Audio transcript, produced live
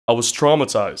I was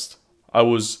traumatized. I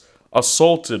was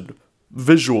assaulted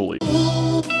visually.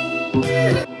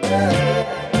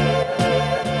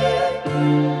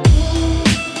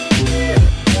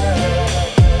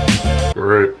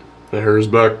 Alright, the hair is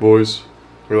back, boys.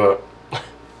 Look at that.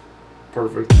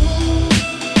 Perfect.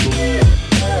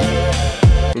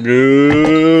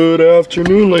 Good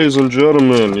afternoon, ladies and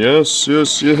gentlemen. Yes.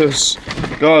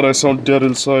 God, I sound dead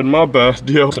inside. My bad.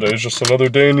 Yo, today's just another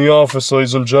day in the office,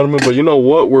 ladies and gentlemen. But you know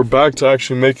what? We're back to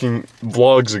actually making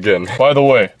vlogs again. By the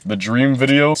way, the dream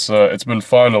video, it's been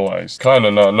finalized. Kinda,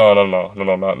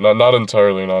 not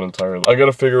entirely. I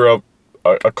gotta figure out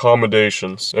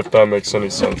accommodations, if that makes any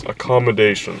sense.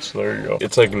 Accommodations, there you go.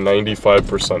 It's like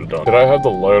 95% done. Did I have the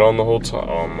light on the whole time?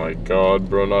 Oh my god,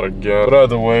 bro, not again. But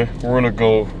either way, we're gonna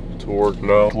go to work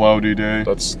now. Cloudy day.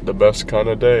 That's the best kind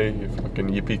of day. You fucking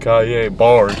yippee-ki-yay,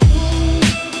 bars.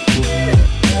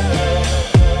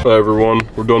 Hi everyone,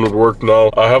 we're done with work now.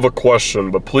 I have a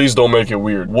question, but please don't make it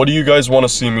weird. What do you guys want to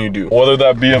see me do? Whether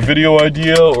that be a video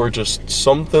idea or just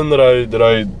something that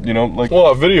I, you know, like, well,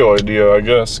 a video idea, I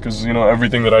guess, because, you know,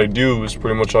 everything that I do is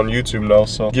pretty much on YouTube now,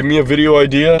 so give me a video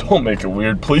idea. Don't make it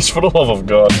weird, please, for the love of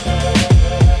God.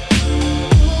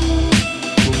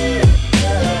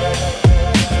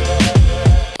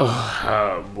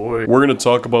 Boy. We're gonna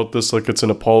talk about this like it's an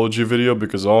apology video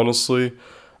because honestly,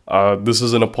 this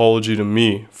is an apology to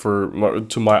me,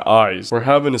 to my eyes. We're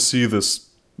having to see this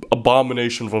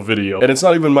abomination of a video. And it's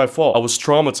not even my fault. I was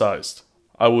traumatized.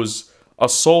 I was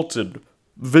assaulted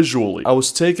visually. I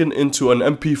was taken into an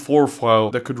MP4 file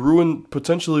that could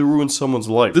potentially ruin someone's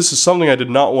life. This is something I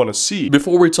did not want to see.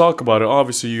 Before we talk about it,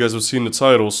 obviously you guys have seen the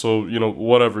title, so, you know,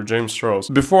 whatever, James Charles.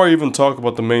 Before I even talk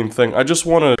about the main thing, I just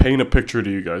want to paint a picture to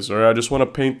you guys, alright? I just want to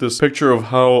paint this picture of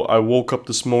how I woke up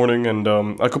this morning, and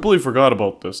I completely forgot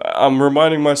about this. I'm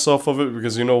reminding myself of it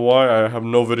because you know why? I have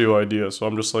no video idea, so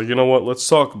I'm just like, you know what, let's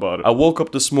talk about it. I woke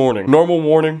up this morning, normal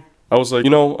morning. I was like, you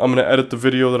know, I'm gonna edit the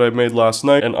video that I made last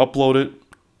night and upload it.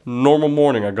 Normal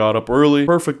morning, I got up early,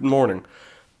 perfect morning.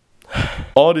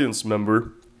 Audience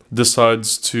member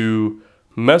decides to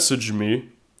message me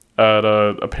at,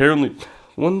 apparently,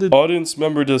 when did audience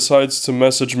member decides to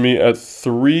message me at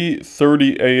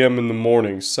 3:30 a.m. in the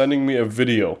morning, sending me a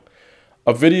video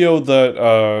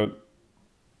that,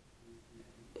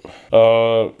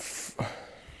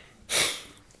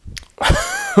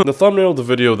 the thumbnail of the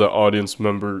video that audience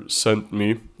member sent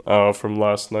me, from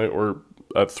last night, or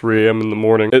at 3 a.m. in the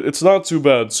morning. It's not too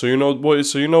bad. So you know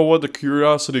what? The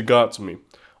curiosity got to me.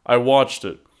 I watched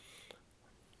it.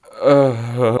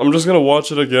 I'm just gonna watch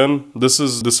it again. This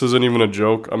isn't even a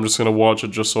joke. I'm just gonna watch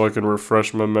it just so I can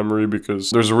refresh my memory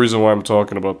because there's a reason why I'm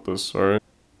talking about this, alright?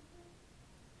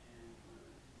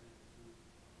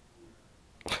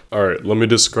 Alright, let me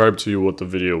describe to you what the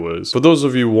video is. For those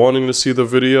of you wanting to see the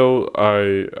video,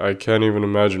 I can't even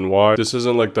imagine why. This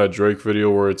isn't like that Drake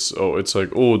video where it's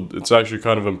actually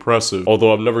kind of impressive.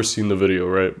 Although I've never seen the video,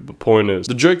 right? The point is,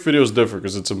 the Drake video is different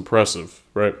because it's impressive,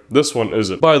 right? This one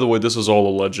isn't. By the way, this is all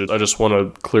alleged. I just want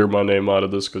to clear my name out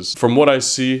of this because from what I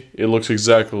see, it looks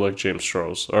exactly like James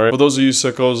Charles, alright? For those of you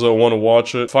sickos that want to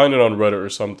watch it, find it on Reddit or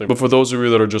something. But for those of you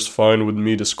that are just fine with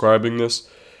me describing this,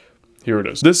 here it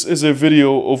is. This is a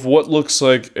video of what looks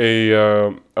like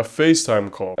a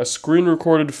FaceTime call. A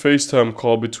screen-recorded FaceTime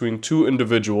call between two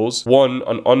individuals. One,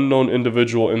 an unknown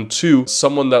individual, and two,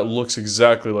 someone that looks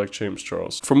exactly like James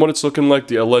Charles. From what it's looking like,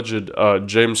 the alleged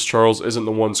James Charles isn't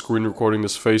the one screen-recording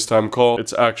this FaceTime call.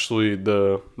 It's actually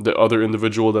the other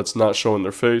individual that's not showing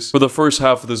their face. For the first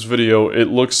half of this video, it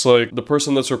looks like the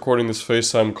person that's recording this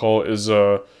FaceTime call is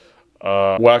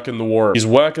whacking the worm. He's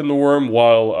whacking the worm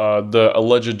while the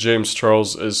alleged James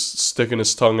Charles is sticking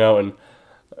his tongue out, and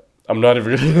I'm not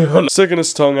even sticking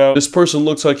his tongue out. This person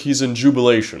looks like he's in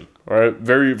jubilation, alright?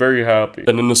 Very, very happy.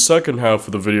 And then the second half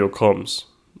of the video comes,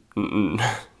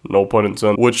 no pun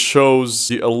intended, which shows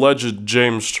the alleged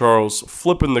James Charles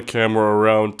flipping the camera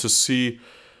around to see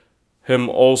him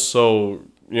also,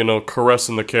 you know,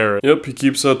 caressing the carrot. Yep, he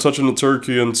keeps touching the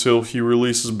turkey until he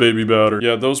releases baby batter.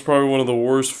 Yeah, that was probably one of the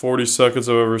worst 40 seconds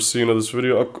I've ever seen of this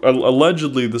video.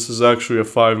 Allegedly, this is actually a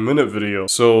 5-minute video,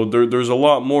 so there's a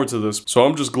lot more to this. So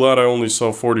I'm just glad I only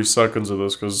saw 40 seconds of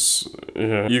this, because,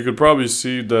 yeah, you could probably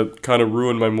see that kind of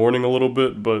ruined my morning a little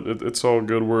bit, but it's all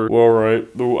good. We're alright.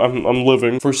 I'm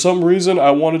living. For some reason,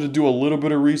 I wanted to do a little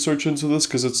bit of research into this,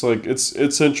 because it's like,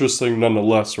 it's interesting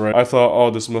nonetheless, right? I thought,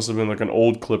 oh, this must have been like an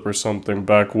old clip or something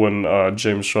back when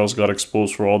James Charles got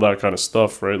exposed for all that kind of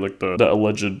stuff, right? Like the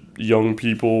alleged young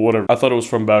people, whatever. I thought it was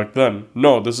from back then.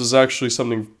 No, this is actually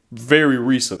something very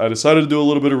recent. I decided to do a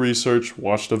little bit of research,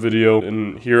 watched the video,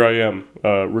 and here I am,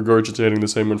 regurgitating the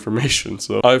same information.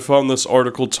 So I found this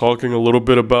article talking a little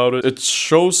bit about it. It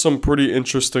shows some pretty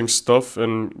interesting stuff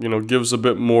and, you know, gives a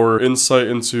bit more insight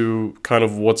into kind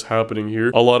of what's happening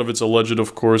here. A lot of it's alleged,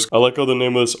 of course. I like how the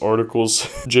name of this article is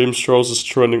James Charles is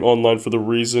trending online for the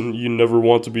reason you never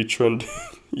want to be trending.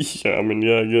 Yeah, I mean,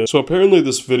 yeah. So apparently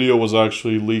this video was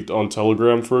actually leaked on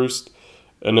Telegram first,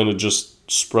 and then it just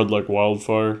spread like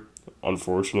wildfire,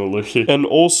 unfortunately. And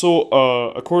also,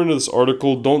 according to this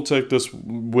article, don't take this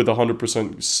with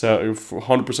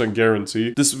 100%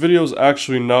 guarantee. This video is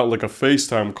actually not like a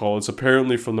FaceTime call. It's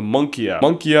apparently from the Monkey app.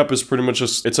 Monkey app is pretty much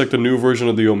just, it's like the new version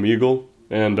of the Omegle.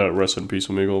 And rest in peace,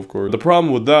 Omegle, of course. The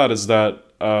problem with that is that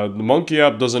the Monkey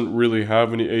app doesn't really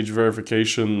have any age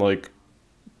verification, like,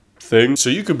 thing. So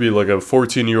you could be like a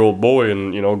 14-year-old boy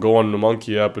and, you know, go on the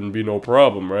Monkey app and be no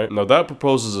problem, right? Now that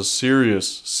proposes a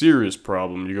serious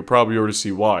problem. You could probably already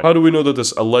see why. How do we know that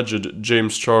this alleged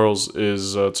James Charles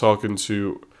is engaging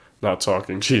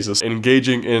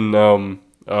in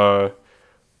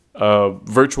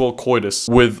virtual coitus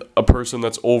with a person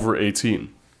that's over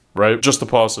 18, right? Just a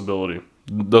possibility.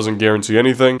 Doesn't guarantee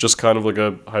anything, just kind of like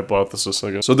a hypothesis,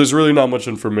 I guess. So there's really not much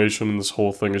information in this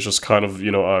whole thing. It's just kind of, you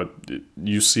know,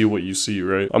 you see what you see,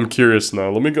 right? I'm curious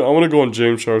now. Let me go. I want to go on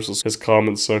James Charles' his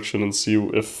comment section and see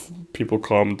if people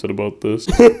commented about this.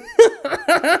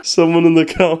 Someone in the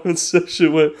comment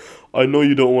section went, "I know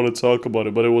you don't want to talk about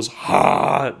it, but it was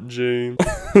hot, James."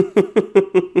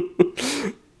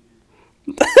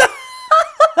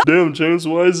 Damn, James,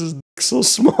 why is his dick so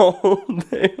small?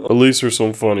 At least there's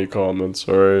some funny comments,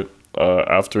 alright?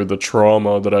 After the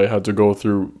trauma that I had to go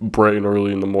through bright and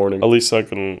early in the morning. At least I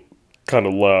can kind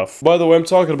of laugh. By the way, I'm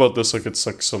talking about this like it's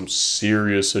like some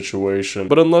serious situation.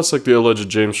 But unless like the alleged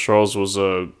James Charles was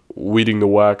whacking the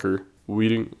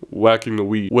weed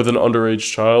with an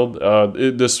underage child,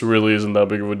 this really isn't that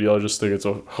big of a deal. I just think it's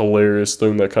a hilarious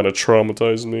thing that kind of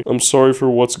traumatized me. I'm sorry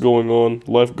for what's going on.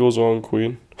 Life goes on,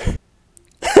 queen.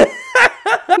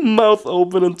 Mouth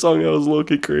open and tongue out was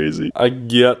low-key crazy. I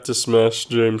get to smash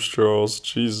James Charles.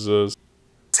 Jesus.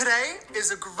 Today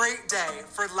is a great day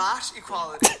for lash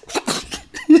equality.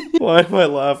 Why am I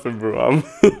laughing, bro?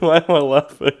 Why am I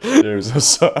laughing? James,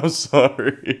 I'm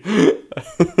sorry.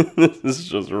 This is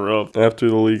just rough. After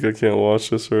the leak, I can't watch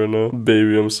this right now.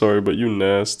 Baby, I'm sorry, but you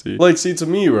nasty. Like, see, to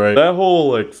me, right, that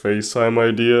whole, like, FaceTime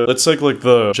idea, let's take, like,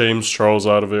 the James Charles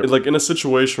out of it. Like, in a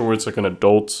situation where it's, like, an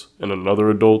adult and another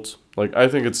adult, like, I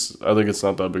think it's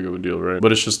not that big of a deal, right?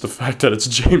 But it's just the fact that it's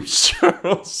James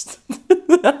Charles.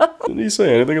 Did he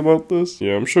say anything about this?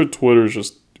 Yeah, I'm sure Twitter's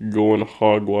just going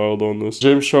hog wild on this.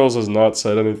 James Charles has not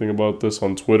said anything about this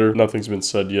on Twitter. Nothing's been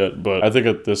said yet, but I think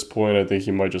at this point, I think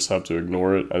he might just have to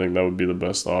ignore it. I think that would be the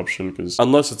best option, because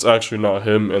unless it's actually not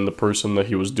him and the person that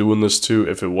he was doing this to,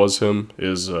 if it was him,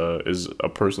 is a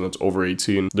person that's over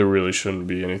 18, there really shouldn't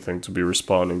be anything to be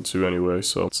responding to anyway,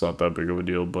 so it's not that big of a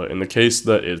deal. But in the case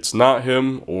that it's not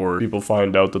him, or people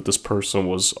find out that this person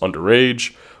was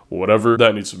underage, whatever,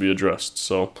 that needs to be addressed.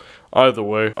 So either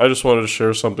way, I just wanted to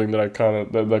share something that kind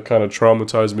of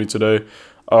traumatized me today.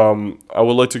 I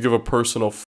would like to give a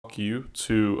personal fuck you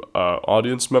to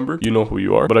audience member. You know who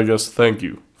you are, but I guess thank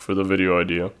you for the video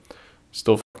idea.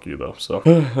 Still fuck you though. So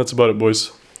that's about it,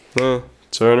 boys.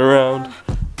 Turn around.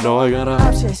 No, I got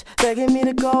options begging me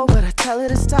to go, but I tell her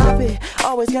to stop it.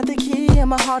 Always got the key and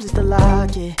my heart is to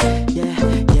lock it. Yeah.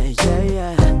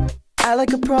 I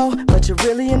like a pro, but you're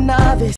really a novice.